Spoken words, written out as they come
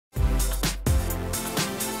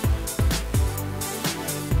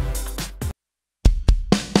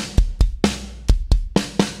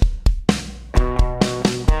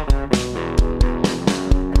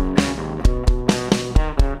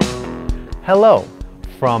Hello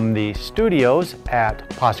from the studios at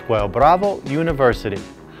Pascual Bravo University.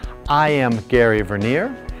 I am Gary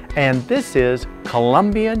Vernier, and this is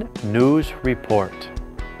Colombian News Report.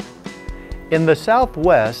 In the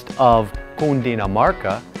southwest of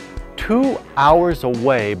Cundinamarca, 2 hours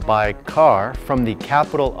away by car from the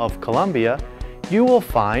capital of Colombia, you will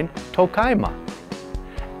find Tocaima,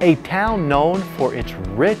 a town known for its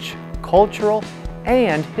rich cultural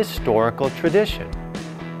and historical tradition.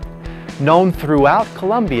 Known throughout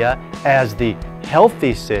Colombia as the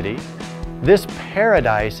healthy city, this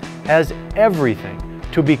paradise has everything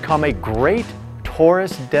to become a great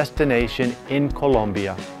tourist destination in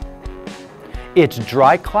Colombia. Its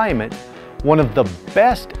dry climate, one of the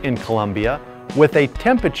best in Colombia, with a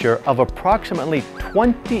temperature of approximately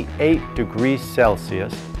 28 degrees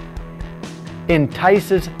Celsius,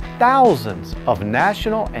 entices thousands of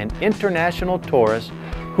national and international tourists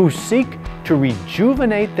who seek to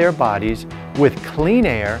rejuvenate their bodies with clean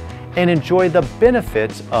air and enjoy the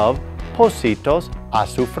benefits of Pocitos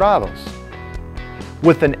Azufrados.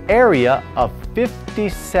 With an area of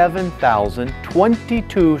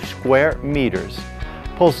 57,022 square meters,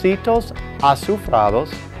 Pocitos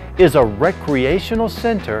Azufrados is a recreational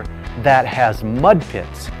center that has mud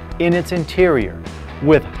pits in its interior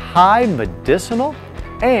with high medicinal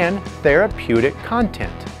and therapeutic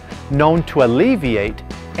content, known to alleviate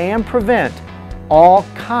and prevent all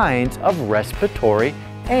kinds of respiratory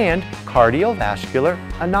and cardiovascular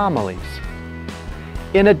anomalies.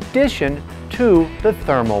 In addition to the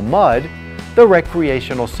thermal mud, the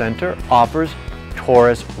recreational center offers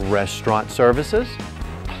tourist restaurant services,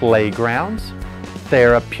 playgrounds,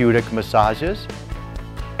 therapeutic massages,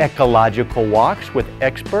 ecological walks with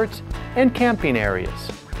experts, and camping areas.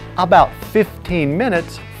 About 15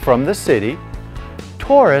 minutes from the city,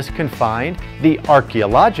 tourists can find the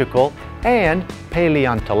Archaeological and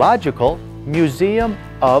Paleontological Museum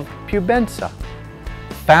of Pubensa,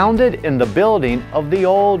 founded in the building of the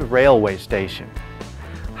old railway station.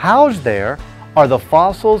 Housed there are the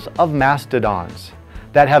fossils of mastodons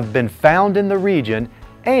that have been found in the region,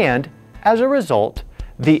 and as a result,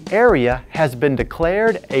 the area has been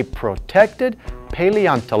declared a protected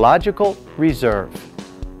paleontological reserve.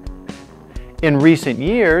 In recent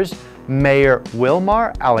years, Mayor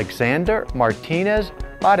Wilmar Alexander Martinez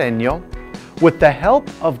Barreño, with the help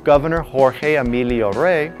of Governor Jorge Emilio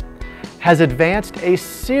Rey, has advanced a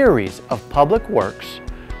series of public works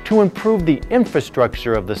to improve the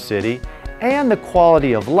infrastructure of the city and the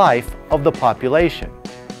quality of life of the population.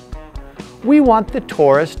 We want the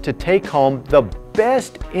tourists to take home the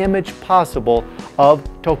best image possible of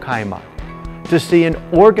Tocaima, to see an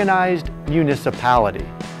organized municipality,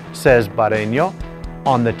 says Barreño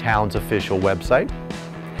on the town's official website.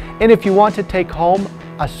 And if you want to take home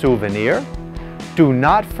a souvenir, do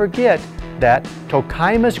not forget that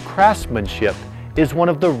Tocaima's craftsmanship is one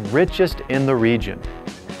of the richest in the region.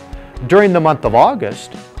 During the month of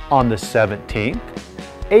August, on the 17th,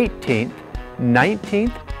 18th,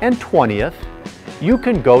 19th, and 20th, you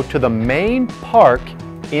can go to the main park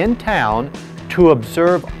in town to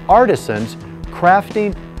observe artisans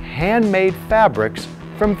crafting handmade fabrics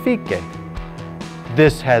from fique.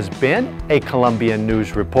 This has been a Colombian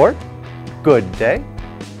News Report. Good day.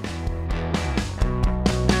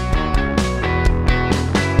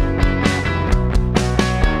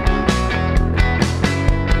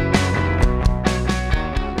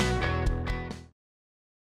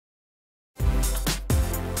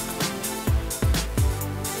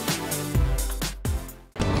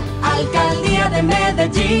 Alcaldía de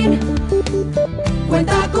Medellín,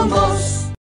 cuenta con vos.